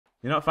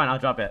You know what? Fine, I'll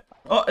drop it.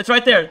 Oh, it's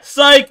right there.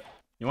 Psych!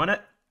 You want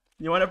it?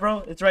 You want it, bro?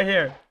 It's right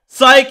here.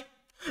 Psych!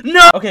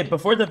 No! Okay,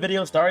 before the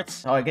video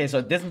starts, okay,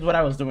 so this is what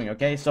I was doing,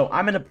 okay? So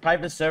I'm in a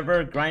private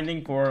server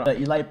grinding for the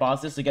elite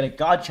bosses to get a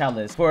God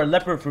Chalice for a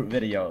leopard fruit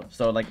video.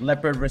 So like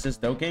leopard versus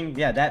Doking,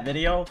 yeah, that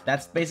video,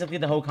 that's basically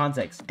the whole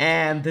context.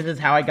 And this is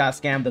how I got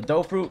scammed, the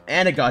dough fruit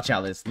and a God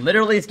Chalice.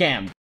 Literally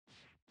scammed.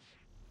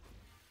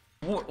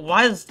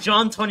 Why is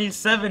John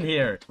 27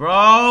 here?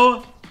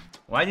 Bro!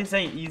 Why are you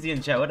saying easy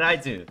in chat? What did I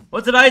do?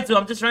 What did I do?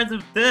 I'm just trying to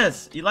do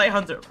this. Elite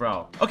Hunter,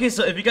 bro. Okay,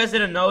 so if you guys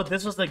didn't know,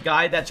 this was the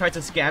guy that tried to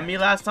scam me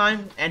last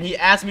time. And he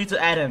asked me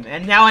to add him.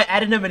 And now I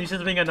added him and he's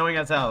just being annoying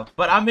as hell.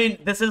 But I mean,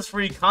 this is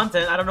free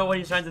content. I don't know what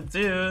he's trying to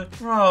do.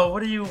 Bro,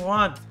 what do you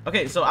want?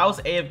 Okay, so I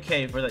was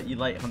AFK for the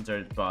Elite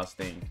Hunter boss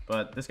thing.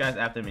 But this guy's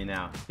after me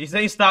now. He's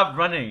saying stop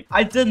running.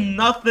 I did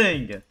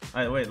nothing.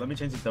 Alright, wait, let me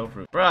change the dough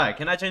fruit. Bruh,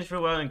 can I change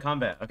fruit while in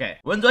combat? Okay.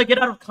 When do I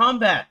get out of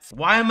combat?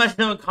 Why am I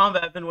still in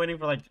combat? I've been waiting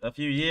for like a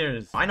few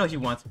years. I know he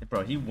wants me,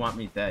 bro. He wants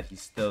me dead.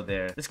 He's still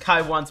there. This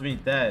guy wants me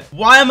dead.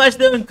 Why am I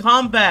still in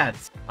combat?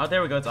 Oh,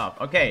 there we go. It's off.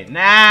 Okay,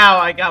 now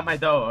I got my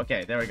dough.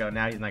 Okay, there we go.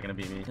 Now he's not gonna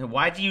beat me.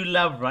 Why do you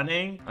love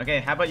running?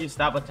 Okay, how about you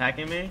stop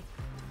attacking me?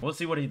 We'll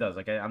see what he does.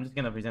 Okay, I'm just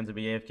gonna pretend to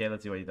be AFK.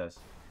 Let's see what he does.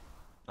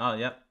 Oh,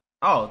 yep.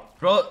 Oh,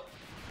 bro.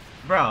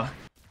 All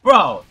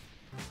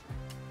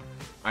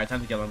right,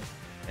 time to kill him.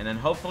 And then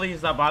hopefully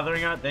he's not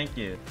bothering us. Thank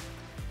you.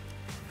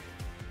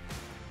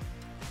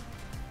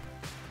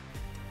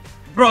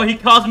 Bro, he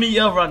calls me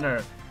a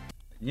runner.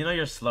 You know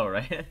you're slow,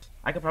 right?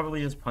 I could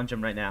probably just punch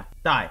him right now.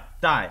 Die,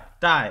 die,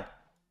 die.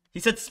 He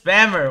said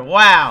spammer.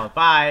 Wow,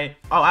 bye.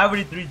 Oh, I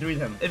already 3-3'd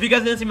him. If you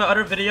guys didn't see my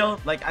other video,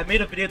 like I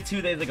made a video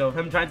 2 days ago of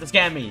him trying to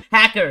scam me.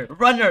 Hacker,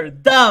 runner,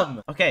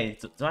 dumb. Okay,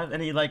 so do I have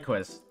any like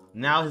quests?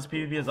 Now his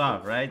PvP is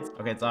off, right?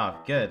 Okay, it's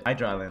off. Good.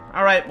 Hydrolin.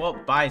 Alright, well,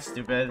 bye,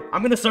 stupid.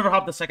 I'm gonna server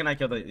hop the second I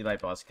kill the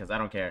elite boss, because I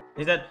don't care.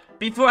 He said,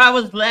 before I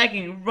was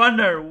lagging,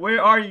 runner,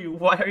 where are you?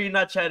 Why are you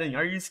not chatting?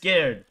 Are you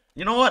scared?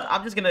 You know what?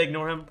 I'm just gonna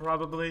ignore him,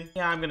 probably.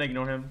 Yeah, I'm gonna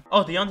ignore him.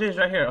 Oh, DeAndre is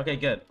right here. Okay,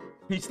 good.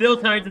 He's still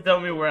trying to tell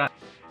me where I...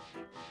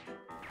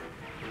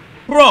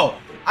 Bro!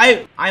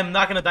 I am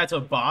not gonna die to a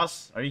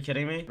boss. Are you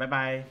kidding me?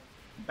 Bye-bye.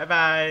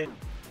 Bye-bye.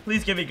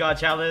 Please give me God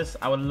Chalice.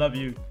 I would love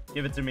you.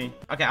 Give it to me.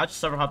 Okay, I'll just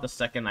server hop the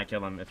second I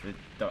kill him if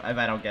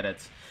I don't get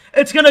it.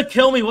 It's gonna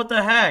kill me. What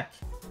the heck?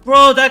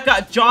 Bro, that guy...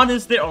 John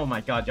is there. Oh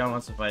my god, John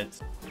wants to fight.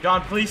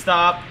 John, please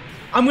stop.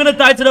 I'm gonna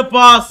die to the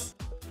boss.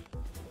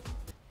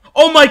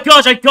 Oh my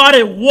gosh, I got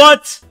it!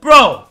 What?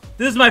 Bro,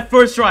 this is my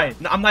first try.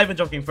 No, I'm not even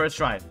joking, first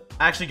try.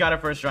 I actually got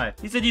it first try.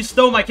 He said you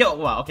stole my kill.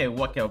 Wow, okay,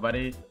 what kill,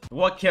 buddy?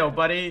 What kill,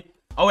 buddy?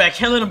 Oh wait, I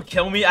can't let him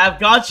kill me. I have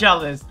God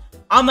Chalice.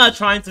 I'm not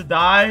trying to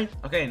die.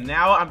 Okay,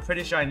 now I'm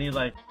pretty sure I need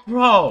like...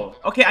 Bro,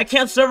 okay, I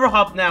can't server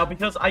hop now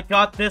because I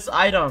got this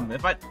item.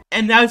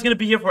 And now he's gonna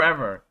be here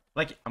forever.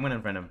 Like, I'm gonna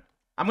unfriend him.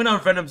 I'm gonna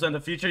unfriend him so in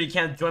the future he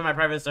can't join my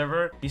private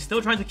server. He's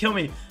still trying to kill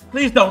me.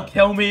 Please don't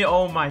kill me.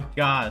 Oh my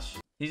gosh.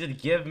 He said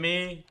give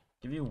me...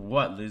 Give you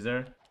what,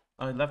 loser?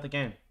 Oh, he left the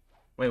game.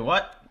 Wait,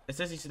 what? It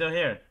says he's still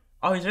here.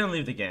 Oh, he's gonna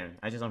leave the game.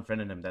 I just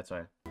unfriended him, that's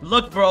why.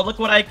 Look, bro, look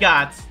what I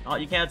got. Oh,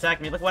 you can't attack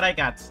me. Look what I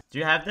got. Do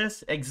you have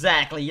this?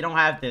 Exactly, you don't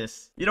have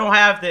this. You don't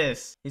have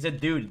this. He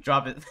said, dude,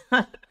 drop it.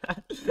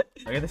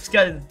 Okay, this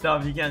guy is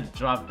dumb. You can't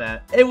drop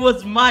that. It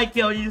was my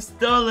kill. You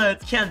stole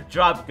it. You can't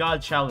drop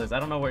God Chalice. I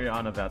don't know what you're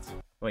on about.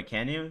 Wait,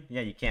 can you?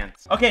 Yeah, you can't.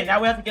 Okay,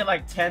 now we have to get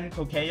like 10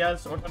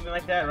 cKevs or something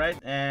like that,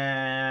 right?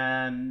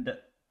 And...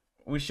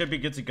 we should be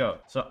good to go.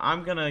 So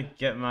I'm gonna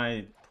get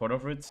my portal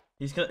fruits.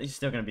 He's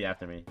still gonna be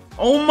after me.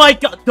 Oh my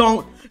god!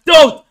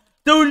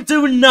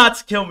 Do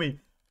not kill me,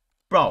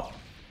 bro.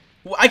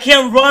 I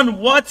can't run.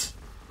 What?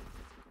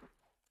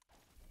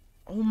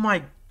 Oh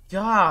my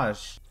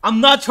gosh!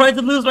 I'm not trying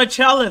to lose my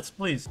chalice.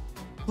 Please,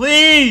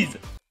 please.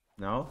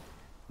 No.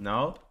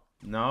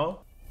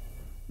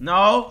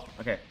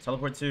 Okay,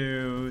 teleport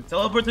to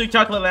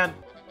Chocolate Land.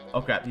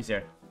 Oh crap, he's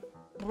here,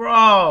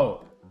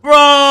 bro.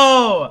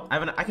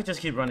 I could just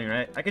keep running,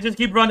 right? I could just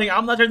keep running.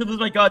 I'm not trying to lose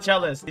my God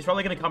Chalice. He's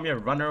probably gonna call me a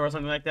runner or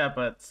something like that,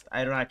 but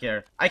I do not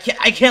care. I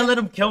can't let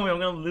him kill me. I'm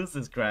gonna lose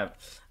this crap.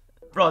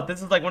 Bro,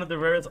 this is like one of the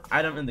rarest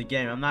items in the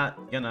game. I'm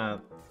not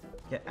gonna...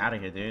 Get out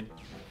of here, dude.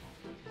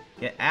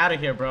 Get out of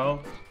here,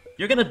 bro.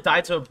 You're gonna die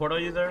to a portal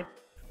user?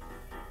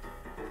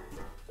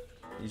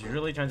 He's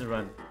really trying to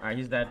run. Alright,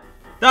 he's dead.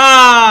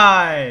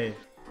 Die!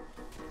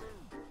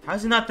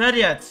 How's he not dead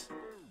yet?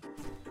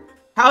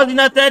 How is he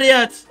not dead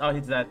yet? Oh,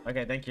 he's dead.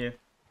 Okay, thank you.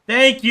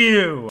 Thank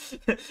you!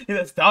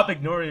 Stop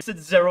ignoring. It's a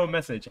 0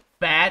 message.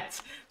 Fat.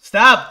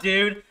 Stop,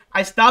 dude.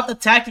 I stopped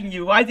attacking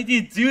you. Why did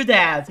you do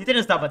that? You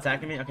didn't stop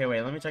attacking me. Okay,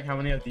 wait. Let me check how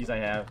many of these I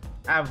have.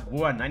 I have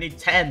 1. I need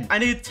 10. I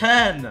need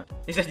 10.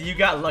 He said, you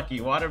got lucky.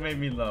 Water made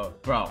me low.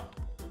 Bro,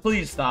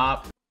 please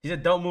stop. He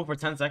said, don't move for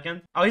 10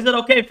 seconds. Oh, he said,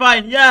 okay,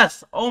 fine.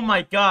 Yes. Oh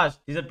my gosh.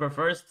 He said, but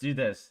first, do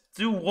this.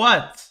 Do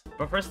what?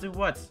 But first, do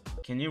what?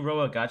 Can you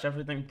roll a gacha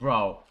everything?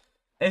 Bro.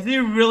 Is he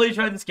really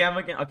trying to scam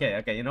again?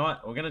 Okay, you know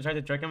what? We're gonna try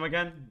to trick him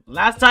again.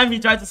 Last time he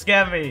tried to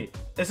scam me.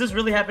 Is this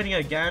really happening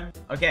again?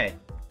 Okay.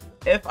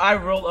 If I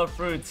roll a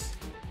fruit,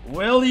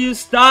 will you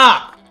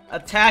stop?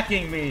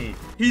 attacking me.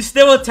 He's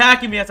still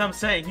attacking me as I'm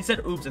saying. He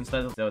said oops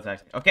instead of still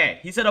attacking. Okay,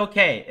 he said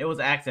okay. It was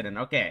accident.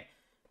 Okay.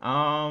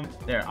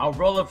 There. I'll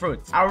roll of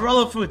fruits. I'll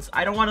roll of fruits.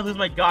 I don't want to lose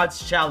my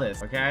God's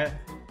Chalice. Okay.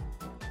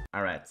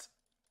 All right.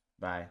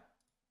 Bye.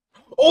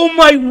 Oh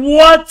my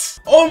what?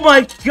 Oh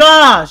my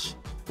gosh.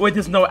 Wait,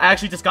 this no. I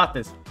actually just got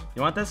this.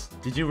 You want this?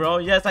 Did you roll?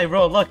 Yes, I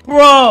rolled. Look,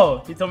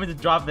 bro. He told me to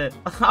drop it.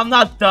 I'm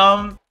not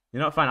dumb. You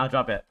know what? Fine. I'll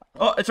drop it.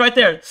 Oh, it's right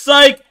there.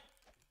 Psych.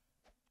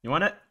 You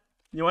want it?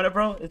 You want it,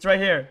 bro? It's right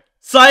here.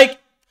 Psych!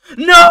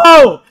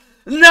 No!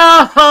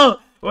 No!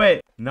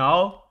 Wait.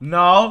 No.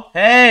 No.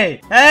 Hey.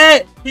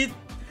 Hey!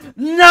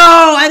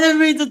 No! I didn't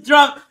mean to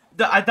drop.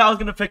 I thought I was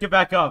gonna pick it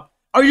back up.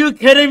 Are you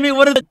kidding me?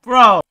 What is it?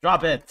 Bro,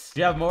 drop it.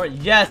 Do you have more?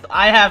 Yes,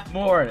 I have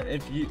more.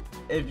 If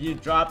you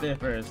drop it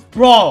first.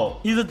 Bro,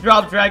 he's a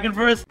drop dragon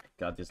first?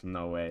 God, there's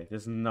no way.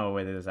 There's no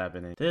way this is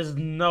happening. There's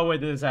no way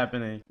this is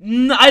happening.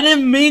 No, I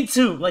didn't mean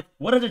to. Like,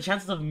 what are the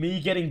chances of me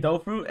getting dough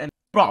fruit and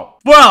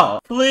Bro,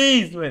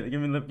 please, wait,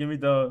 give me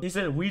the. He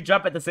said we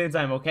drop at the same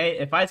time, okay?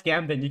 If I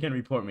scam, then you can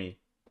report me.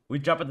 We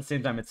drop at the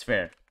same time, it's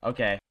fair.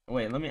 Okay.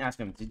 Wait, let me ask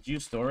him. Did you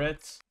store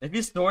it? If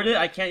you stored it,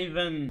 I can't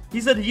even.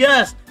 He said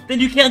yes. Then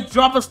you can't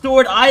drop a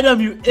stored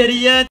item, you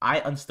idiot.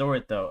 I unstore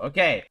it though.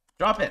 Okay,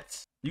 drop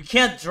it. You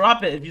can't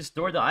drop it if you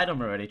stored the item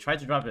already. Try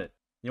to drop it.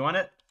 You want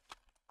it?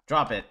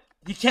 Drop it.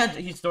 He can't.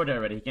 He stored it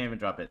already. He can't even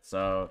drop it.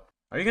 So.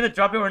 Are you gonna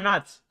drop it or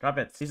not? Drop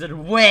it. He said,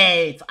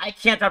 wait, I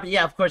can't drop it.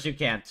 Yeah, of course you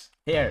can't.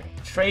 Here,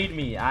 trade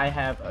me. I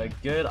have a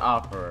good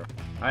offer.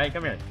 All right,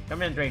 come here. Come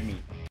here and trade me.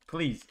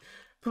 Please.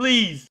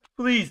 Please.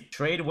 Please.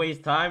 Trade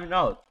waste time?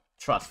 No.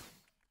 Trust.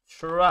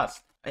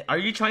 Trust. Are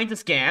you trying to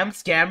scam?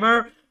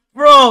 Scammer?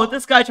 Bro,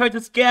 this guy tried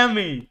to scam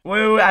me.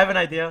 Wait, I have an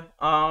idea.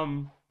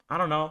 I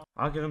don't know.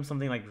 I'll give him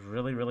something like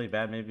really, really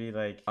bad. Maybe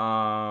like,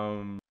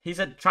 he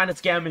said trying to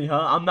scam me,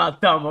 huh? I'm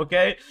not dumb,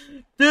 okay?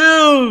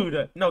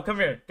 Dude! No, come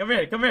here. Come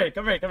here. Come here.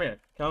 Come here. Come here.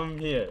 Come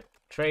here.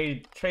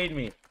 Trade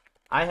me.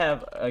 I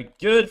have a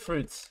good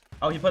fruits.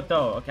 Oh, he put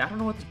dough. Okay, I don't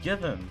know what to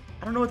give him.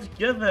 I don't know what to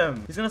give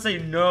him. He's gonna say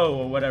no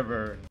or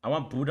whatever. I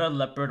want Buddha,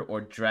 leopard, or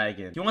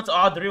dragon. He wants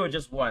all three or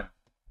just one?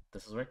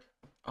 This is work.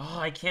 Oh,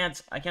 I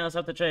can't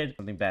accept the trade.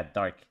 Something bad.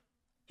 Dark.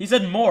 He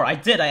said more. I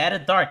did. I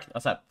added dark.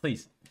 What's up?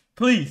 Please.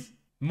 Please.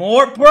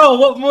 More? Bro,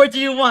 what more do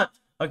you want?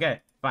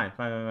 Okay, fine.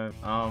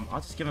 I'll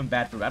just give him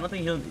bad fruit. I don't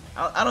think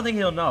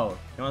he'll know.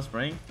 You want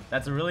spring?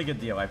 That's a really good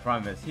deal, I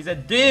promise. He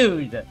said,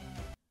 dude,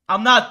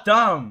 I'm not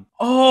dumb.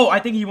 Oh, I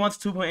think he wants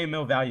 2.8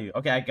 mil value.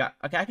 Okay, I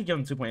could give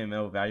him 2.8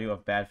 mil value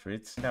of bad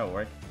fruits. That'll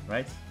work,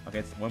 right? Okay,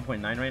 it's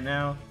 1.9 right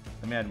now.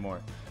 Let me add more.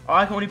 Oh,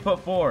 I can only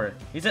put 4.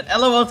 He said,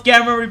 LOL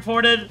scammer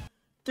reported.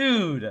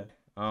 Dude.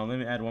 Let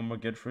me add one more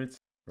good fruits.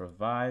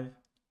 Revive.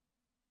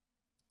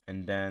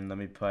 And then let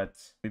me put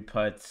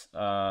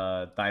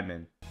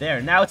diamond.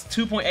 There, now it's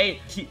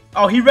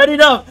 2.8. He read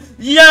it up.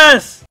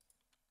 Yes!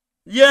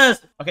 Yes!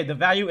 Okay, the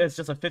value is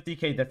just a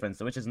 50k difference,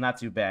 which is not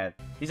too bad.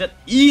 He said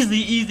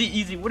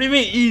easy. What do you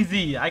mean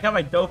easy? I got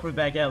my dough fruit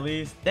back at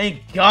least.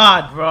 Thank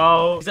God,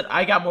 bro. He said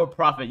I got more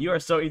profit. You are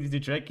so easy to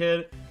trick,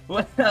 kid.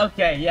 What?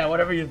 Okay, yeah,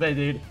 whatever you say,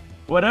 dude.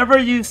 Whatever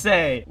you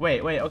say.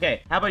 Wait,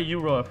 okay. How about you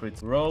roll of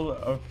fruits? Roll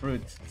of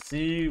fruits.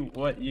 See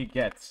what you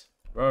get.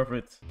 Roll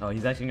fruits. Oh,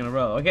 he's actually gonna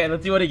roll. Okay,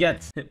 let's see what he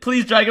gets.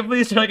 Please, dragon,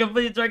 please, dragon,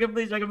 please, dragon,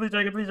 please, dragon, please,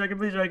 dragon, please, dragon,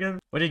 please, dragon.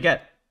 What do you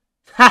get?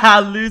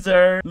 Haha,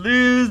 loser.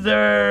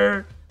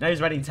 Loser. Now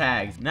he's writing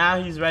tags.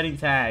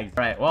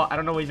 Alright, well, I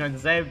don't know what he's trying to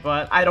say,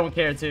 but I don't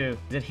care too.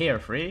 Is it here?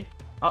 Free?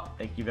 Oh,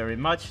 thank you very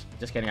much.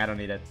 Just kidding, I don't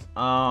need it.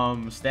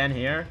 Stand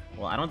here.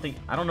 Well, I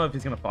don't know if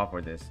he's gonna fall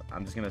for this.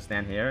 I'm just gonna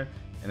stand here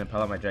and then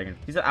pull out my dragon.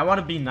 He said, I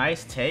want to be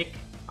nice, take.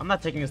 I'm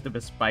not taking a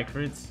stupid spike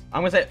fruits. I'm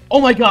gonna say, oh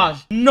my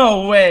gosh,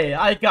 no way,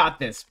 I got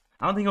this.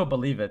 I don't think he'll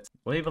believe it.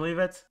 Will he believe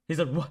it? He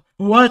said,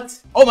 what?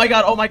 Oh my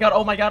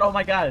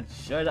god.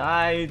 Should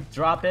I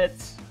drop it?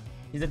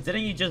 He said,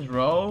 didn't you just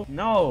roll?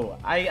 No,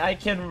 I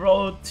can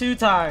roll 2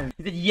 times.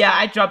 He said, yeah,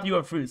 I dropped you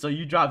a fruit, so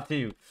you dropped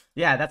 2.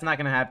 Yeah, that's not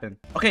gonna happen.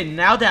 Okay,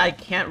 now that I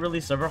can't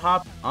really server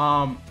hop,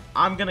 I'm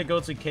gonna go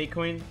to Cake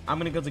Queen. I'm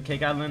gonna go to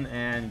Cake Island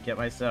and get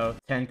myself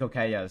 10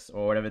 cokayas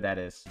or whatever that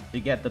is to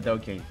get the Dough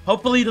King.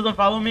 Hopefully he doesn't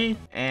follow me,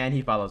 and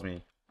he follows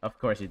me. Of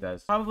course he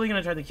does. Probably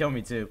gonna try to kill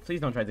me too. Please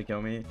don't try to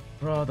kill me.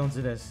 Bro, don't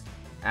do this.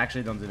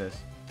 Actually, don't do this.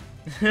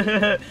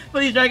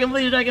 Please, dragon,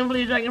 please, dragon,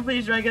 please, dragon,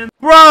 please, dragon.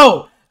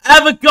 Bro! I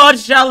have a God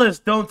Chalice!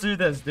 Don't do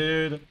this,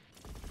 dude.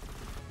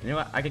 You know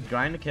what? I could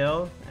grind to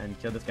kill and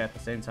kill this guy at the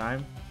same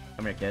time.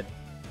 Come here, kid.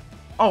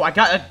 Oh, I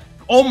got it.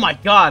 Oh my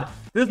god.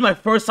 This is my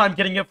first time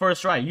getting it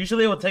first try.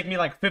 Usually it will take me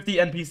like 50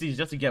 NPCs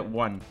just to get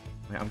one.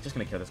 Wait, I'm just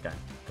gonna kill this guy.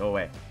 Go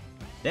away.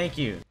 Thank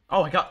you.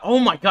 Oh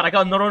my god, I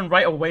got another one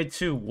right away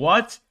too.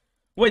 What?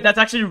 Wait, that's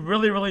actually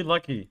really, really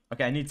lucky.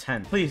 Okay, I need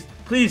 10. Please,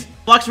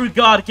 Blox Fruit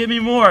God, give me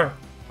more.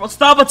 Well,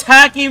 stop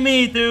attacking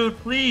me, dude.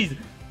 Please.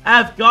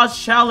 I have God's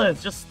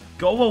Chalice. Just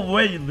go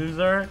away, you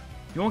loser.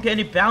 You won't get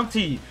any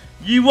bounty.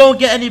 You won't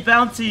get any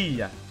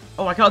bounty.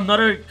 Oh, I got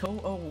another. Go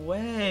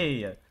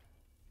away.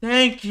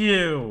 Thank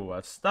you.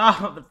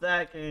 Stop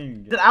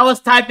attacking. I was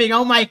typing.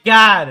 Oh my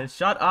god.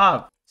 Shut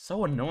up.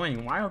 So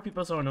annoying. Why are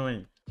people so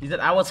annoying? He said,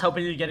 I was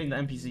helping you getting the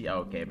NPC.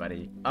 Okay,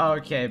 buddy.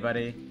 Okay,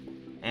 buddy.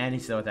 And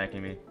he's still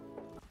attacking me.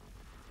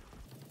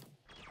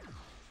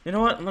 You know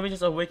what? Let me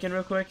just awaken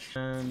real quick.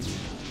 And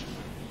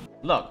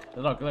look.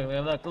 I want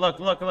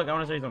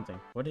to show you something.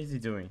 What is he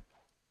doing?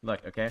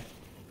 Look, okay?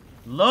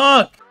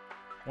 Look!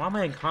 Why am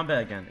I in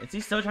combat again? Is he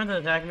still trying to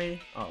attack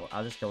me? Oh,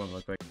 I'll just kill him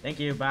real quick. Thank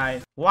you,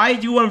 bye. Why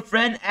do you want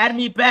friend? Add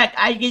me back.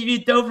 I gave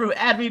you tofu.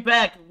 Add me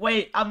back.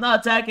 Wait, I'm not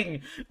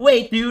attacking.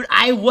 Wait, dude,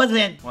 I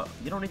wasn't. Well,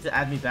 you don't need to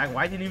add me back.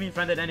 Why do you need me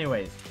friended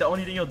anyways? The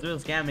only thing you'll do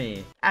is scam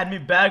me. Add me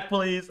back,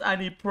 please. I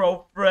need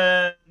pro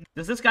friend.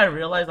 Does this guy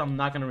realize I'm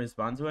not gonna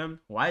respond to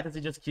him? Why does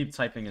he just keep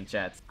typing in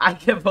chats? I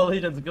can't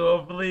believe this.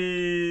 Go,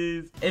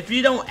 please. If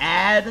you don't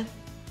add,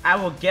 I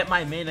will get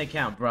my main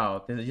account,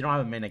 bro. You don't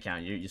have a main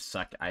account. You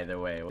suck either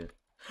way.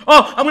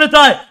 Oh, I'm gonna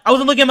die! I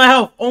wasn't looking at my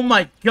health! Oh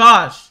my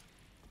gosh!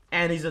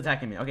 And he's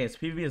attacking me. Okay, his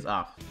PvP is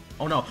off.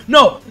 Oh no.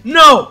 No!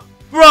 No!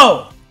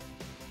 Bro!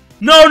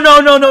 No, no,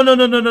 no, no, no,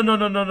 no, no, no, no,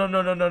 no, no, no,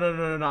 no, no, no, no,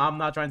 no, no, I'm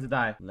not trying to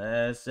die.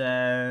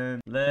 Listen.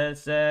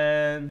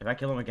 If I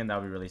kill him again, that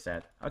would be really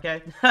sad.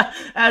 Okay.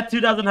 At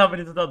 2,000 health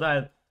and he's still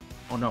dying.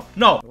 Oh no.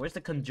 No! Where's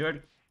the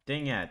conjured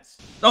thing at?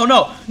 Oh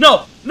no!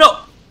 No!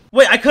 No!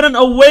 Wait, I couldn't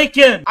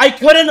awaken! I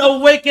couldn't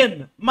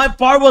awaken! My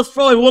bar was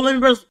full. I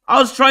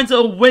was trying to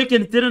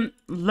awaken. It didn't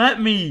let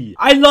me.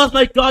 I lost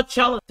my God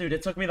Chalice. Dude,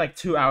 it took me like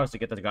 2 hours to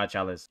get the God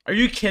Chalice. Are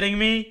you kidding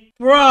me?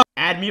 Bro!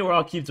 Add me or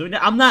I'll keep doing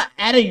it. I'm not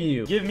adding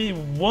you. Give me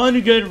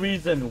one good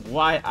reason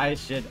why I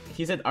should.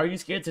 He said, are you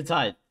scared to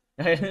type?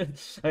 Okay,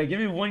 give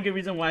me one good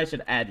reason why I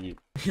should add you.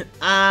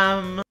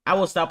 I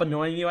will stop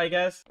annoying you, I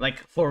guess. Like,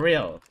 for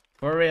real.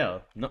 For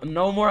real.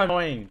 No more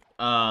annoying.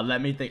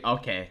 Let me think.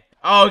 Okay.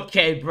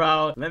 Okay,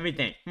 bro. Let me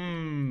think.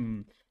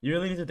 You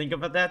really need to think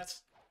about that?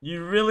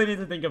 You really need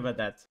to think about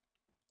that.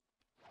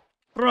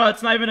 Bro,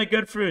 it's not even a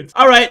good fruit.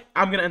 Alright,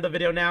 I'm gonna end the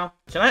video now.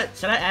 Should I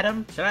add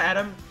him? Should I add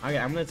him? Okay,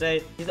 I'm gonna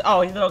say he said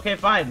okay,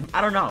 fine.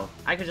 I don't know.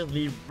 I could just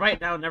leave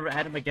right now and never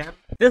add him again.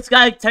 This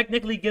guy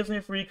technically gives me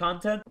free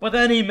content, but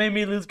then he made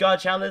me lose God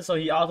Chalice, so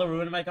he also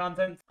ruined my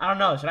content. I don't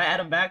know. Should I add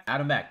him back?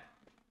 Add him back.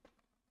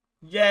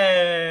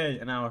 Yay!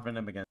 And now we're friend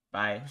him again.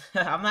 Bye.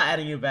 I'm not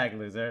adding you back,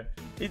 loser.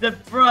 He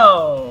said,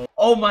 bro.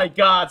 Oh my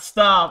god,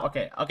 stop.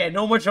 Okay,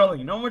 no more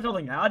trolling. No more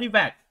trolling. I'll add you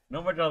back.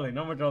 No more trolling.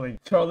 No more trolling.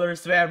 Troller,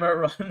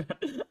 spammer, run.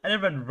 I didn't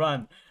even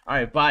run.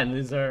 Alright, bye,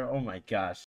 loser. Oh my gosh.